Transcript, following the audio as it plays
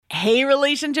Hey,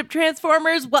 Relationship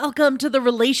Transformers. Welcome to the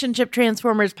Relationship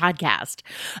Transformers podcast.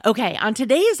 Okay, on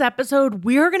today's episode,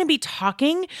 we're going to be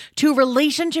talking to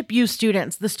Relationship U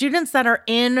students, the students that are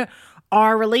in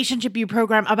our Relationship U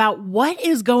program, about what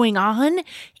is going on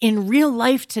in real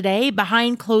life today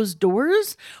behind closed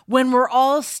doors when we're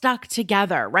all stuck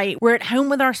together, right? We're at home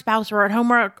with our spouse, we're at home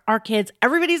with our kids,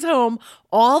 everybody's home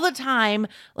all the time.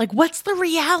 Like, what's the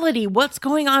reality? What's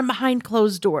going on behind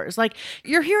closed doors? Like,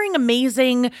 you're hearing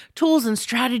amazing tools and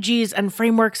strategies and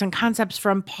frameworks and concepts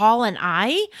from Paul and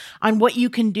I on what you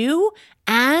can do,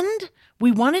 and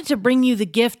we wanted to bring you the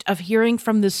gift of hearing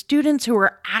from the students who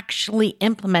are actually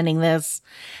implementing this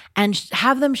and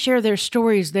have them share their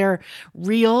stories, their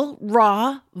real,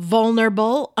 raw,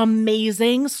 vulnerable,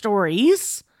 amazing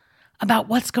stories about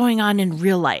what's going on in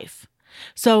real life.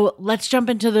 So let's jump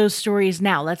into those stories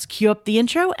now. Let's cue up the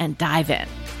intro and dive in.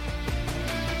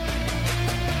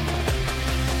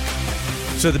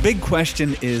 So the big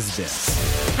question is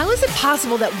this. How is it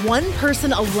possible that one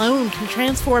person alone can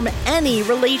transform any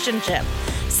relationship,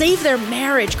 save their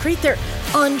marriage, create their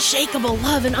unshakable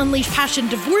love and unleash passion,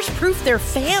 divorce-proof their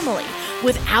family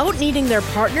without needing their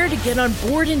partner to get on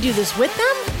board and do this with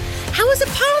them? How is it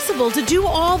possible to do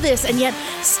all this and yet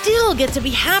still get to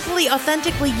be happily,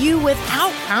 authentically you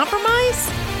without compromise?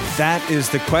 That is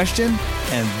the question,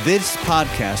 and this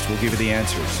podcast will give you the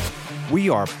answers. We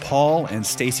are Paul and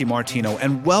Stacey Martino,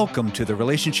 and welcome to the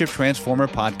Relationship Transformer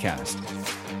podcast.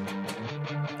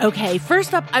 Okay,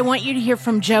 first up, I want you to hear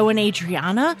from Joe and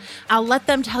Adriana. I'll let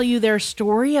them tell you their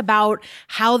story about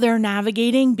how they're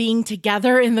navigating being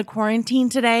together in the quarantine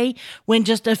today, when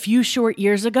just a few short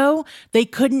years ago, they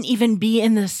couldn't even be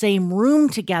in the same room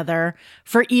together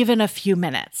for even a few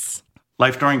minutes.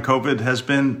 Life during COVID has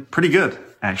been pretty good,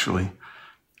 actually.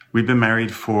 We've been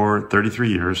married for 33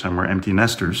 years and we're empty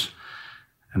nesters.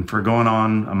 And for going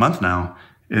on a month now,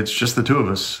 it's just the two of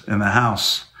us in the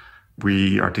house.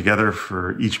 We are together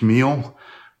for each meal.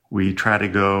 We try to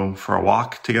go for a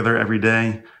walk together every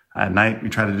day. At night, we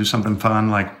try to do something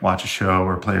fun like watch a show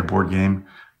or play a board game.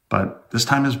 But this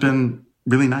time has been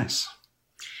really nice.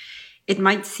 It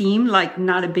might seem like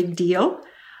not a big deal,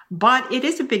 but it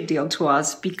is a big deal to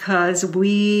us because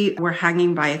we were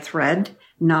hanging by a thread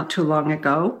not too long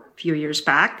ago, a few years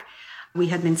back. We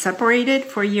had been separated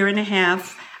for a year and a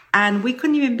half, and we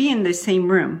couldn't even be in the same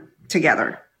room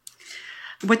together.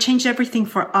 What changed everything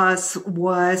for us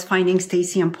was finding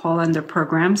Stacey and Paul and their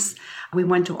programs. We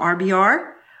went to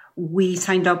RBR. We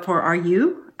signed up for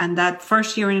RU, and that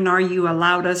first year in RU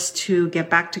allowed us to get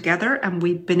back together, and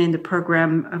we've been in the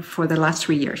program for the last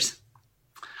 3 years.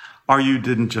 RU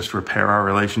didn't just repair our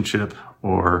relationship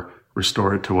or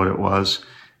restore it to what it was.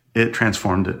 It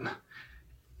transformed it.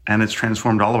 And it's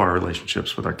transformed all of our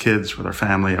relationships with our kids, with our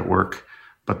family, at work.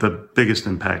 But the biggest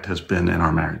impact has been in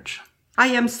our marriage. I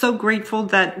am so grateful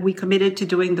that we committed to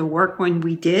doing the work when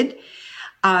we did,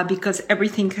 because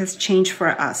everything has changed for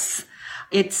us.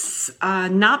 It's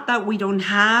not that we don't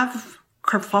have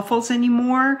kerfuffles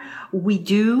anymore. We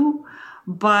do,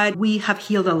 but we have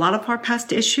healed a lot of our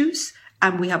past issues,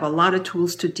 and we have a lot of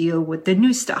tools to deal with the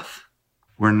new stuff.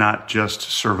 We're not just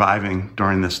surviving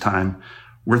during this time.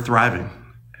 We're thriving.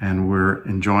 And we're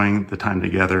enjoying the time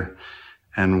together.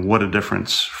 And what a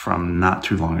difference from not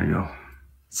too long ago.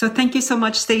 So thank you so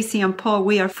much, Stacey and Paul.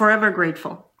 We are forever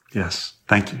grateful. Yes,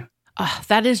 thank you. Oh,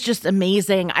 that is just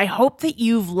amazing. I hope that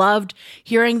you've loved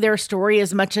hearing their story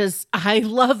as much as I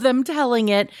love them telling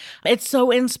it. It's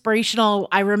so inspirational.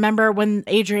 I remember when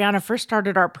Adriana first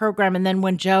started our program, and then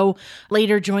when Joe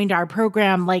later joined our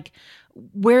program, like,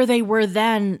 where they were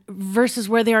then versus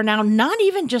where they are now, not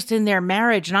even just in their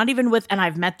marriage, not even with, and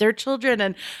I've met their children,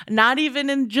 and not even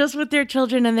in just with their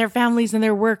children and their families and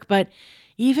their work, but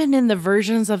even in the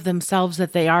versions of themselves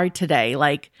that they are today.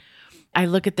 Like, I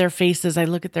look at their faces, I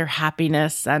look at their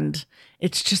happiness, and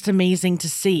it's just amazing to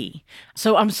see.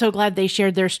 So I'm so glad they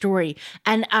shared their story.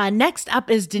 And next up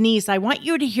is Denise. I want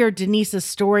you to hear Denise's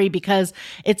story because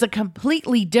it's a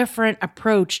completely different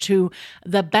approach to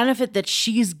the benefit that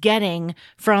she's getting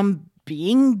from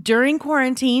being during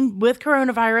quarantine with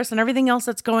coronavirus and everything else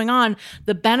that's going on,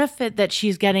 the benefit that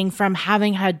she's getting from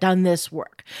having had done this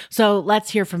work. So let's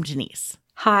hear from Denise.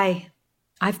 Hi.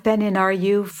 I've been in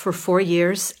RU for 4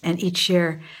 years, and each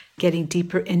year getting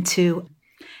deeper into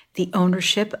the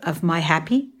ownership of my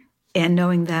happy and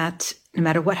knowing that no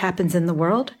matter what happens in the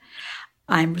world,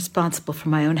 I'm responsible for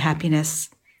my own happiness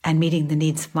and meeting the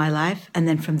needs of my life. And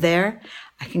then from there,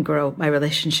 I can grow my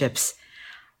relationships.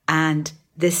 And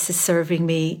this is serving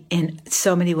me in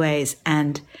so many ways.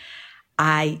 And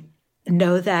I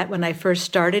know that when I first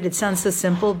started, it sounds so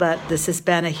simple, but this has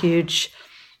been a huge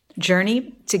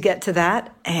journey to get to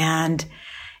that. And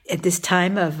at this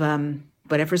time of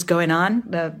whatever's going on,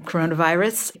 the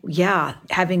coronavirus,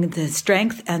 having the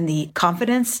strength and the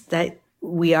confidence that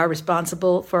we are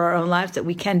responsible for our own lives, that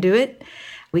we can do it.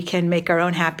 We can make our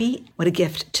own happy. What a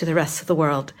gift to the rest of the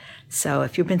world. So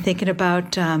if you've been thinking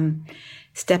about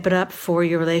stepping up for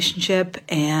your relationship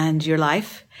and your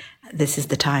life, this is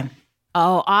the time.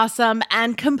 Oh, awesome.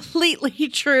 And completely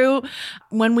true.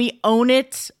 When we own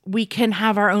it, we can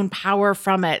have our own power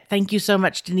from it. Thank you so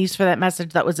much, Denise, for that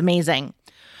message. That was amazing.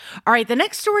 All right, the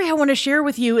next story I want to share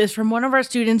with you is from one of our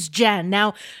students, Jen.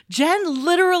 Now, Jen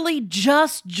literally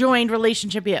just joined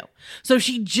Relationship U. So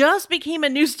she just became a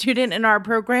new student in our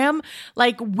program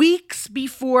like weeks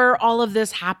before all of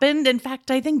this happened. In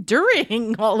fact, I think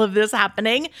during all of this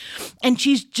happening. And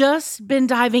she's just been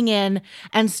diving in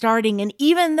and starting. And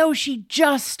even though she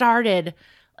just started,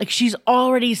 like she's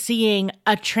already seeing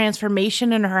a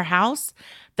transformation in her house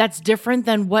that's different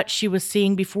than what she was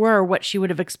seeing before or what she would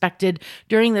have expected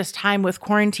during this time with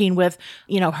quarantine with,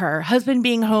 her husband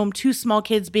being home, 2 small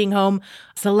kids being home.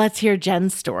 So let's hear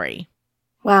Jen's story.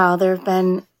 Wow, there have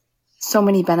been so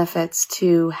many benefits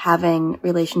to having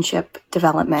relationship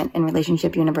development and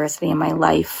Relationship University in my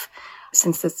life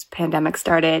since this pandemic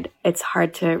started. It's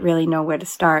hard to really know where to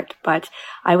start, but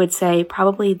I would say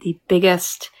probably the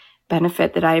biggest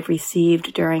benefit that I've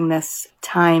received during this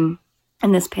time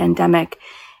in this pandemic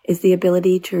is the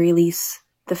ability to release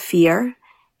the fear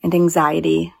and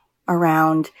anxiety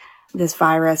around this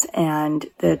virus and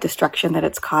the destruction that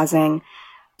it's causing.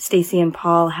 Stacy and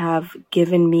Paul have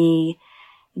given me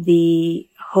the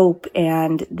hope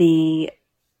and the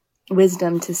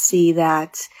wisdom to see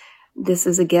that this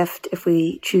is a gift if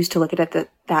we choose to look at it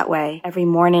that way. Every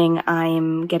morning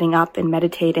I'm getting up and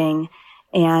meditating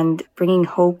and bringing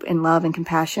hope and love and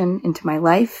compassion into my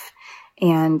life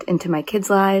and into my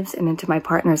kids' lives and into my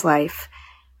partner's life.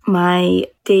 My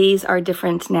days are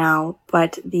different now,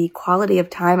 but the quality of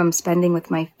time I'm spending with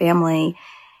my family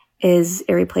is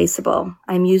irreplaceable.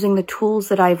 I'm using the tools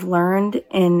that I've learned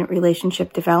in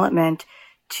relationship development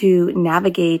to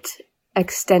navigate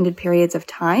extended periods of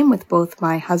time with both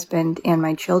my husband and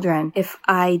my children. If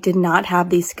I did not have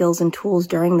these skills and tools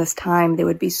during this time, there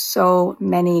would be so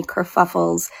many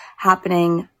kerfuffles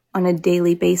happening on a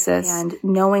daily basis. And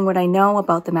knowing what I know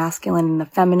about the masculine and the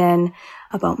feminine,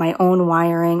 about my own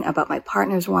wiring, about my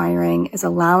partner's wiring, is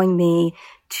allowing me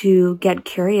to get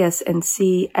curious and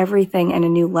see everything in a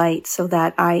new light so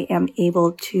that I am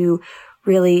able to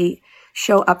really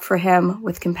show up for him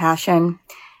with compassion,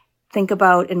 think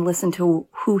about and listen to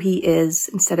who he is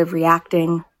instead of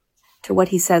reacting to what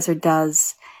he says or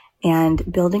does, and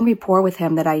building rapport with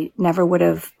him that I never would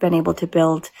have been able to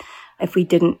build if we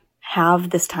didn't have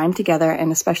this time together,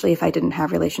 and especially if I didn't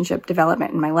have relationship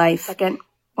development in my life. Second,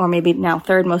 or maybe now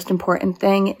third most important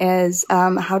thing is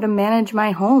how to manage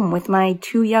my home with my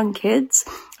 2 young kids.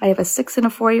 I have a 6 and a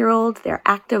 4-year-old. They're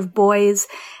active boys,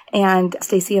 and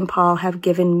Stacy and Paul have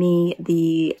given me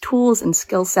the tools and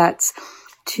skill sets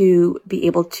to be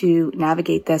able to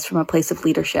navigate this from a place of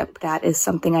leadership. That is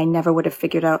something I never would have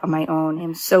figured out on my own.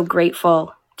 I'm so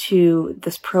grateful to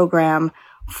this program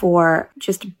for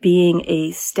just being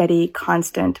a steady,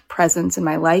 constant presence in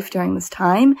my life during this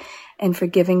time, and for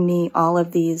giving me all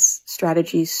of these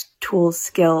strategies, tools,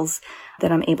 skills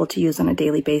that I'm able to use on a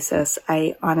daily basis.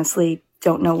 I honestly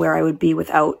don't know where I would be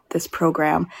without this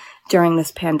program during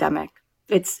this pandemic.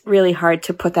 It's really hard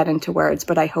to put that into words,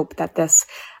 but I hope that this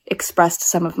expressed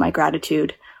some of my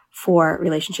gratitude for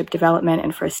relationship development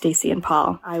and for Stacy and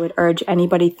Paul. I would urge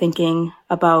anybody thinking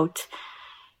about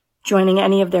joining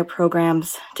any of their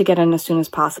programs to get in as soon as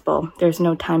possible. There's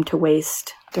no time to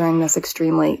waste during this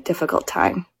extremely difficult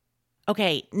time.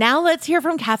 Okay, now let's hear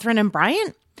from Catherine and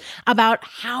Bryant about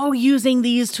how using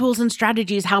these tools and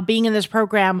strategies, how being in this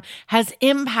program has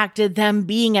impacted them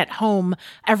being at home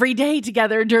every day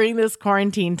together during this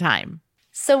quarantine time.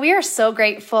 So we are so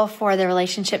grateful for the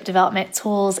relationship development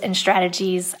tools and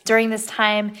strategies during this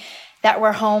time that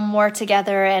we're home more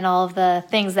together, and all of the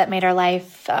things that made our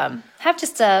life have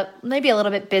just maybe a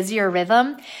little bit busier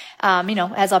rhythm,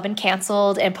 has all been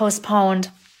canceled and postponed.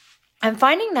 I'm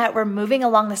finding that we're moving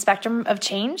along the spectrum of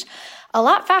change a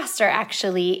lot faster,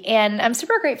 actually, and I'm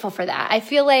super grateful for that. I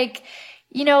feel like,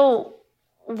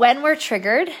 when we're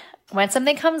triggered, when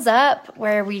something comes up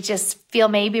where we just feel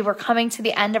maybe we're coming to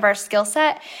the end of our skill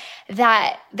set,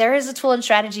 that there is a tool and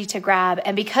strategy to grab.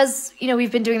 And because,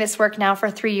 we've been doing this work now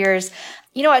for 3 years,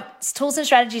 tools and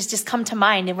strategies just come to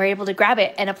mind, and we're able to grab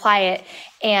it and apply it.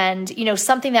 And,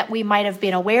 something that we might have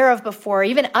been aware of before,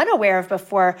 even unaware of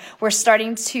before, we're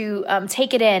starting to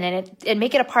take it in and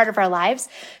make it a part of our lives.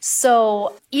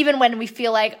 So even when we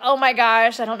feel like, oh my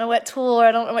gosh, I don't know what tool or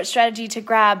I don't know what strategy to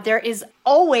grab, there is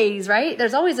always, right?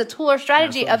 There's always a tool or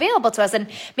strategy available to us. And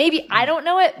maybe I don't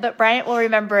know it, but Bryant will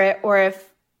remember it. Or if,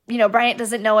 Bryant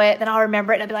doesn't know it, then I'll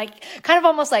remember it. And I'll be like, kind of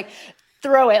almost like,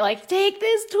 throw it, like, take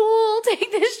this tool,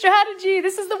 take this strategy.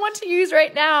 This is the one to use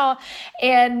right now.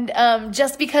 And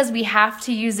just because we have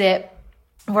to use it,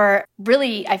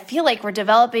 I feel like we're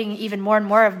developing even more and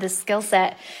more of this skill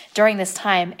set during this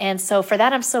time. And so for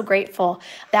that, I'm so grateful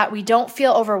that we don't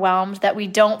feel overwhelmed, that we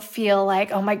don't feel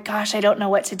like, oh my gosh, I don't know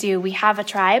what to do. We have a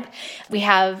tribe. We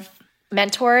have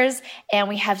mentors, and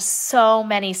we have so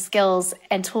many skills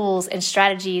and tools and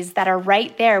strategies that are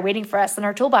right there waiting for us in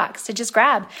our toolbox to just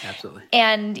grab. Absolutely.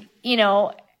 And,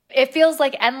 it feels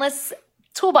like endless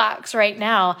toolbox right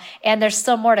now, and there's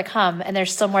still more to come, and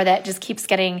there's still more that just keeps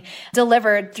getting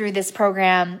delivered through this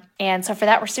program. And so for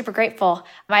that, we're super grateful.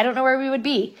 I don't know where we would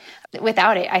be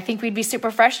without it. I think we'd be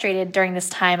super frustrated during this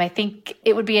time. I think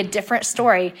it would be a different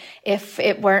story if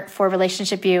it weren't for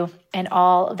Relationship U and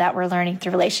all that we're learning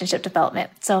through relationship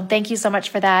development. So thank you so much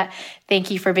for that. Thank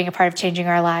you for being a part of changing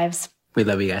our lives. We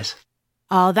love you guys.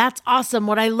 Oh, that's awesome.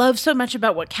 What I love so much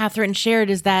about what Catherine shared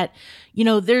is that,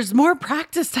 there's more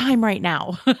practice time right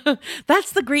now.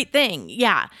 That's the great thing.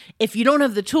 Yeah. If you don't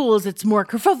have the tools, it's more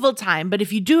kerfuffle time. But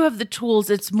if you do have the tools,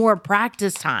 it's more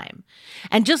practice time.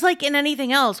 And just like in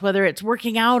anything else, whether it's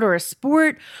working out or a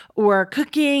sport or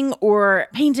cooking or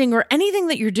painting or anything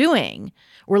that you're doing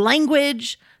or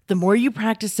language, the more you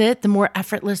practice it, the more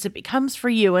effortless it becomes for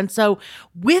you. And so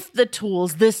with the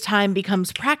tools, this time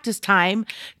becomes practice time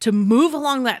to move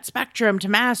along that spectrum to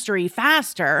mastery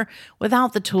faster.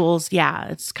 Without the tools,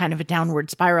 it's kind of a downward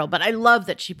spiral. But I love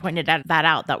that she pointed that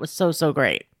out. That was so, so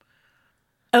great.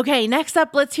 Okay, next up,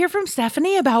 let's hear from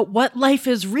Stephanie about what life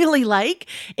is really like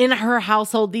in her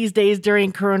household these days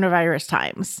during coronavirus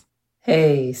times.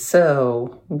 Hey,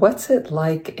 so what's it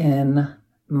like in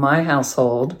my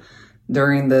household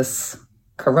during this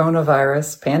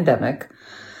coronavirus pandemic,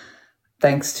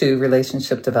 thanks to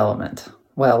relationship development?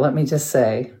 Well, let me just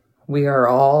say, we are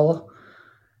all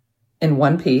in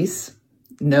one piece.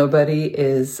 Nobody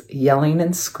is yelling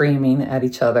and screaming at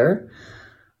each other.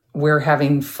 We're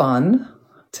having fun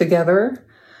together.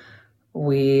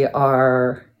 We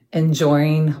are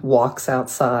enjoying walks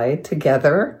outside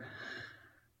together,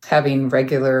 having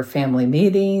regular family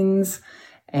meetings,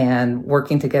 and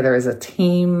working together as a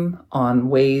team on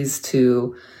ways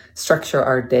to structure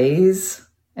our days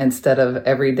instead of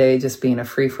every day just being a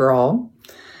free-for-all.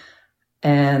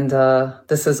 And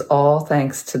this is all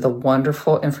thanks to the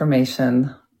wonderful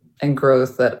information and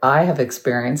growth that I have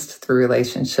experienced through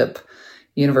Relationship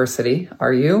University,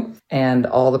 RU, and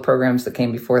all the programs that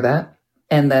came before that.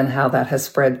 And then how that has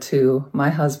spread to my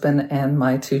husband and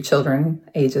my 2 children,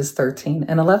 ages 13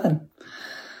 and 11.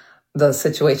 The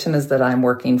situation is that I'm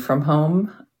working from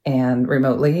home and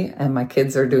remotely, and my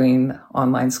kids are doing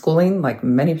online schooling like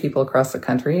many people across the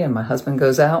country. And my husband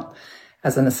goes out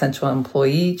as an essential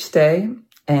employee each day.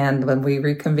 And when we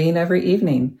reconvene every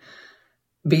evening,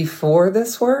 before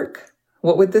this work,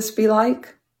 what would this be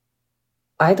like?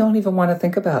 I don't even want to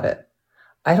think about it.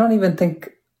 I don't even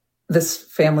think this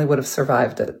family would have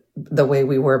survived it the way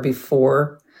we were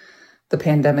before the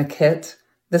pandemic hit.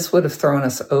 This would have thrown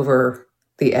us over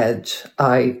the edge.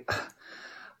 I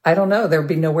don't know. There'd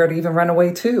be nowhere to even run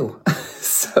away to.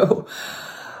 So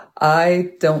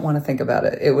I don't want to think about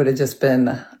it. It would have just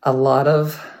been a lot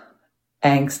of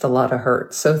angst, a lot of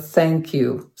hurt. So thank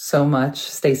you so much,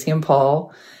 Stacy and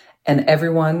Paul, and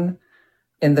everyone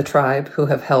in the tribe who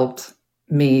have helped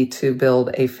me to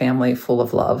build a family full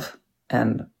of love.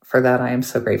 And for that, I am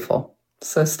so grateful.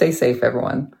 So stay safe,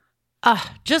 everyone.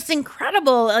 Just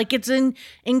incredible. Like, it's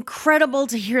incredible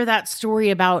to hear that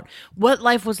story about what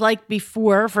life was like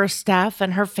before for Steph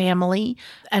and her family.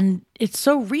 And it's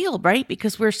so real, right?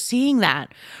 Because we're seeing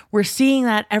that. We're seeing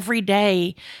that every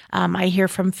day. I hear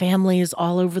from families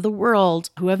all over the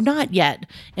world who have not yet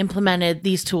implemented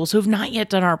these tools, who have not yet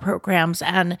done our programs.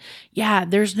 And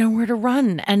there's nowhere to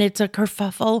run. And it's a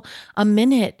kerfuffle a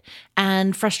minute.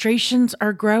 And frustrations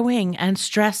are growing and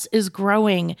stress is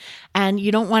growing. And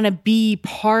you don't want to be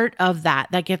part of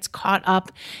that gets caught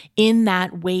up in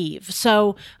that wave.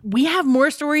 So we have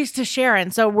more stories to share.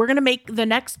 And so we're going to make the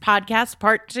next podcast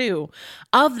part 2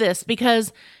 of this,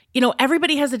 because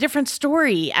Everybody has a different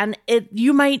story, and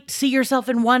you might see yourself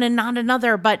in one and not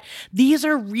another, but these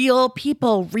are real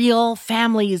people, real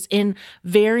families in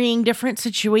varying different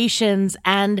situations.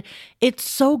 And it's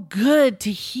so good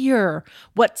to hear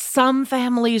what some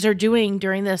families are doing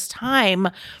during this time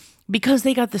because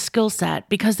they got the skill set,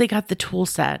 because they got the tool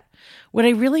set. What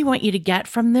I really want you to get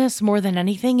from this more than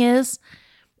anything is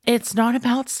it's not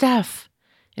about Steph.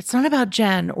 It's not about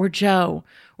Jen or Joe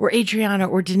or Adriana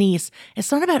or Denise.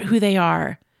 It's not about who they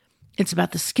are. It's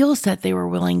about the skill set they were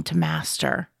willing to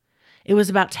master. It was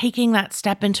about taking that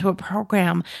step into a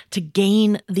program to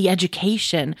gain the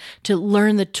education, to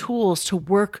learn the tools, to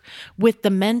work with the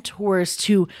mentors,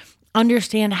 to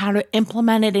understand how to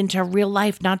implement it into real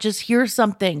life, not just hear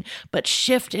something, but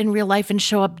shift in real life and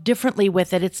show up differently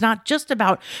with it. It's not just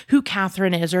about who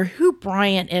Catherine is or who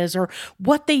Bryant is or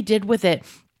what they did with it.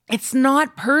 It's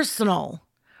not personal.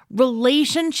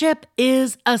 Relationship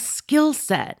is a skill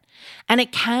set, and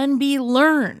it can be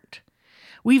learned.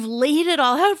 We've laid it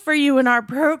all out for you in our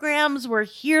programs. We're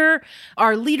here.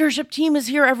 Our leadership team is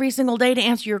here every single day to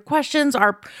answer your questions.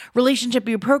 Our Relationship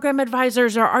U program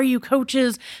advisors, our RU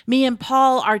coaches, me and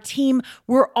Paul, our team,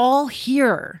 we're all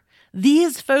here.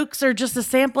 These folks are just a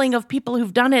sampling of people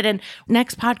who've done it. And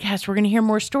next podcast, we're going to hear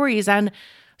more stories. And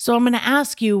so I'm going to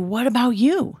ask you, what about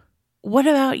you? What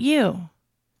about you?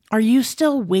 Are you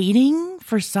still waiting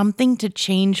for something to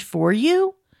change for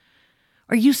you?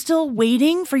 Are you still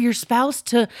waiting for your spouse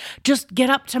to just get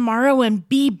up tomorrow and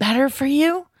be better for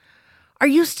you? Are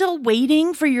you still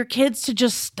waiting for your kids to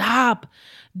just stop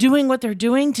doing what they're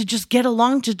doing, to just get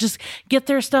along, to just get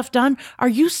their stuff done? Are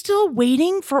you still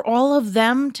waiting for all of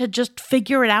them to just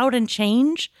figure it out and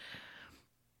change?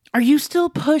 Are you still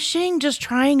pushing, just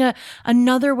trying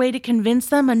another way to convince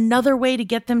them, another way to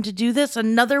get them to do this,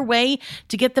 another way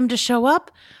to get them to show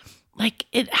up? Like,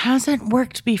 it hasn't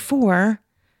worked before,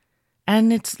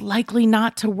 and it's likely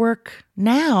not to work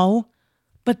now,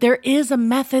 but there is a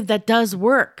method that does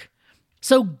work.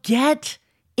 So get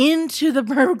into the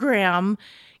program,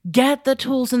 get the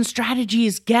tools and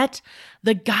strategies, get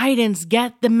the guidance,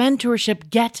 get the mentorship,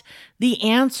 get the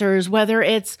answers, whether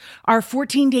it's our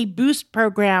 14-day boost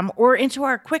program or into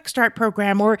our quick start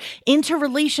program or into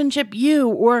Relationship U,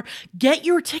 or get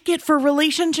your ticket for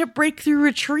Relationship Breakthrough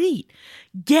Retreat.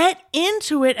 Get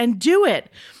into it and do it.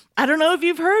 I don't know if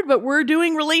you've heard, but we're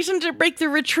doing Relationship Breakthrough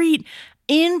Retreat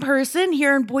in person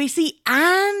here in Boise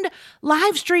and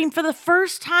live stream for the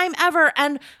first time ever.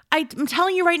 And I'm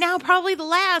telling you right now, probably the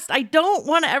last. I don't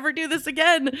want to ever do this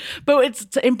again, but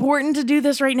it's important to do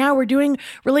this right now. We're doing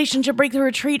Relationship Breakthrough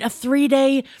Retreat, a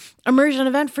 3-day immersion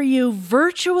event for you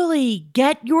virtually.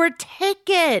 Get your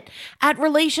ticket at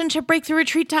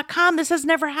relationshipbreakthroughretreat.com. This has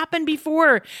never happened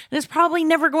before, and it's probably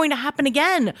never going to happen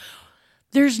again.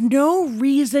 There's no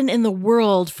reason in the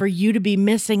world for you to be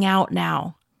missing out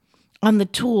now on the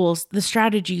tools, the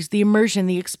strategies, the immersion,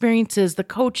 the experiences, the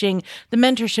coaching, the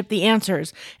mentorship, the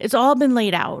answers. It's all been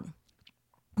laid out.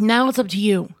 Now it's up to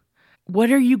you.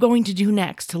 What are you going to do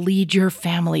next to lead your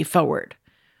family forward?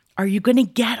 Are you going to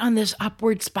get on this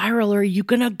upward spiral, or are you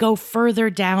going to go further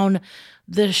down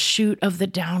the chute of the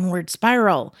downward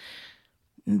spiral?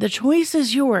 The choice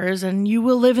is yours, and you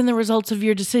will live in the results of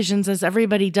your decisions, as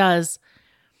everybody does.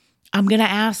 I'm going to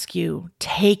ask you,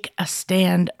 take a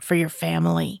stand for your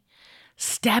family.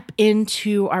 Step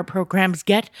into our programs,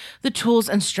 get the tools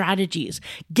and strategies,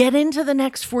 get into the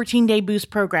next 14-day boost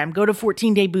program. Go to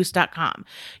 14dayboost.com.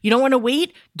 You don't want to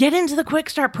wait? Get into the Quick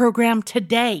Start program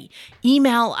today.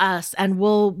 Email us and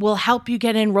we'll help you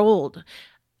get enrolled.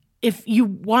 If you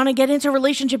want to get into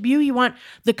Relationship U, you want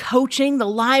the coaching, the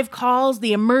live calls,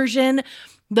 the immersion,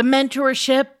 the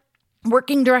mentorship,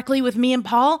 working directly with me and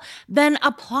Paul, then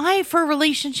apply for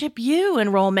Relationship U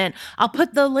enrollment. I'll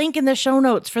put the link in the show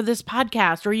notes for this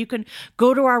podcast, or you can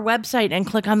go to our website and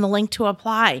click on the link to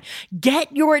apply.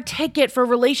 Get your ticket for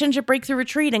Relationship Breakthrough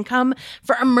Retreat and come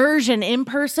for immersion in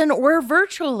person or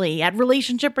virtually at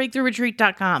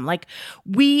relationshipbreakthroughretreat.com. Like,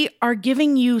 we are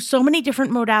giving you so many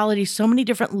different modalities, so many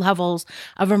different levels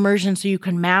of immersion so you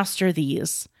can master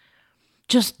these.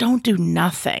 Just don't do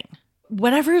nothing.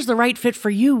 Whatever is the right fit for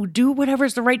you, do whatever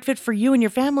is the right fit for you and your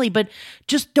family, but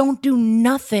just don't do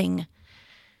nothing.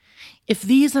 If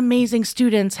these amazing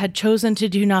students had chosen to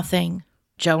do nothing,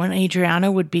 Joe and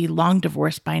Adriana would be long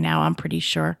divorced by now, I'm pretty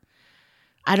sure.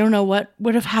 I don't know what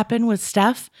would have happened with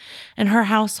Steph and her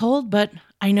household, but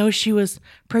I know she was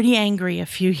pretty angry a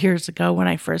few years ago when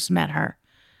I first met her.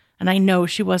 And I know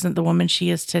she wasn't the woman she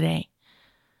is today.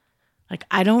 Like,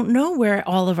 I don't know where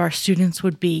all of our students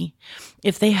would be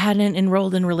if they hadn't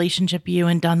enrolled in Relationship U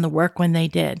and done the work when they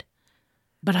did.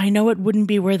 But I know it wouldn't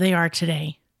be where they are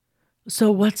today.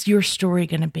 So what's your story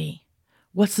going to be?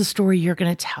 What's the story you're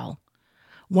going to tell?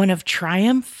 One of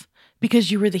triumph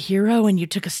because you were the hero and you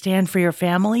took a stand for your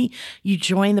family. You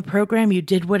joined the program. You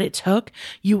did what it took.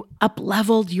 You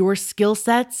up-leveled your skill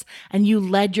sets and you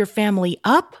led your family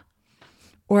up.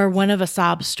 Or one of a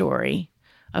sob story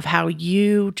of how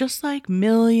you, just like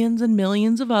millions and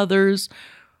millions of others,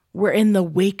 were in the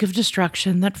wake of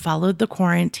destruction that followed the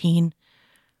quarantine.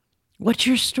 What's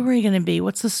your story going to be?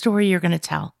 What's the story you're going to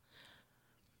tell?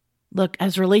 Look,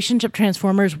 as relationship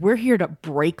transformers, we're here to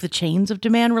break the chains of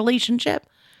demand relationship,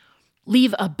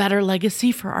 leave a better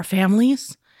legacy for our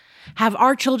families, have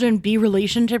our children be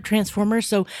relationship transformers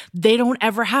so they don't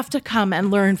ever have to come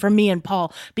and learn from me and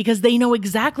Paul because they know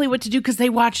exactly what to do because they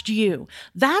watched you.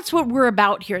 That's what we're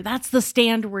about here. That's the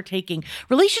stand we're taking.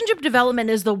 Relationship development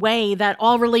is the way that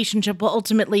all relationship will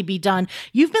ultimately be done.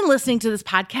 You've been listening to this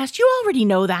podcast. You already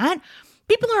know that.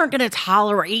 People aren't going to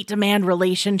tolerate demand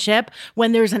relationship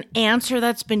when there's an answer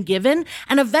that's been given.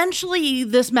 And eventually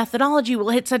this methodology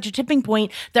will hit such a tipping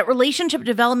point that relationship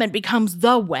development becomes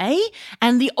the way,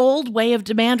 and the old way of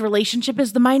demand relationship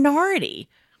is the minority.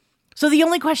 So the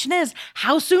only question is,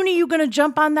 how soon are you going to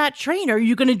jump on that train? Are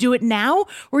you going to do it now?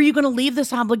 Or are you going to leave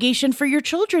this obligation for your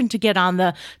children to get on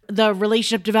the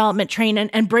relationship development train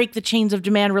and break the chains of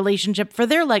demand relationship for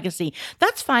their legacy?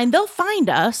 That's fine. They'll find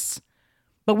us.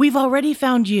 But we've already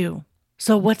found you.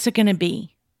 So what's it going to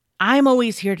be? I'm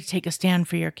always here to take a stand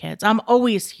for your kids. I'm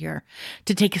always here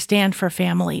to take a stand for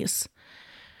families.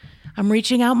 I'm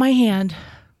reaching out my hand.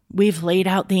 We've laid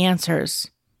out the answers.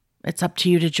 It's up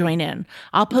to you to join in.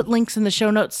 I'll put links in the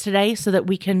show notes today so that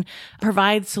we can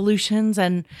provide solutions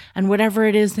and whatever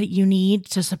it is that you need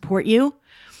to support you.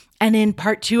 And in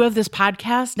part 2 of this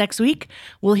podcast next week,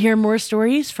 we'll hear more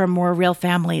stories from more real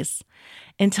families.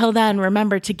 Until then,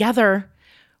 remember, together,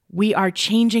 we are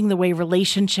changing the way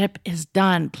relationship is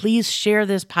done. Please share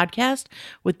this podcast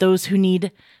with those who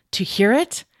need to hear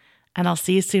it. And I'll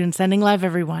see you soon. Sending love,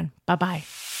 everyone. Bye-bye.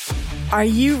 Are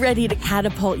you ready to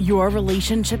catapult your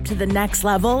relationship to the next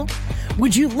level?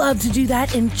 Would you love to do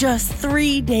that in just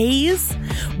 3 days?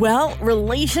 Well,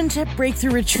 Relationship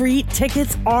Breakthrough Retreat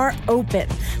tickets are open.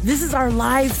 This is our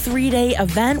live 3-day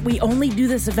event. We only do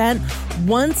this event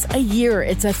once a year.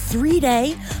 It's a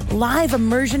 3-day live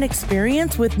immersion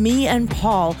experience with me and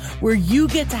Paul, where you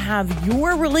get to have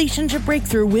your relationship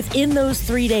breakthrough within those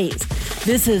 3 days.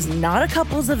 This is not a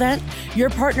couples event. Your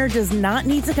partner does not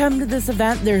need to come to this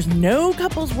event. There's no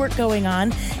couples work going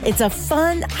on. It's a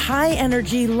fun, high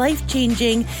energy,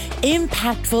 life-changing,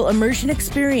 impactful immersion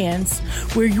experience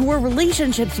where your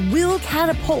relationships will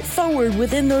catapult forward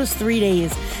within those 3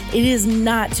 days. It is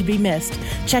not to be missed.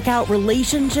 Check out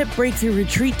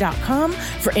relationshipbreakthroughretreat.com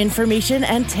for information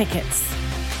and tickets.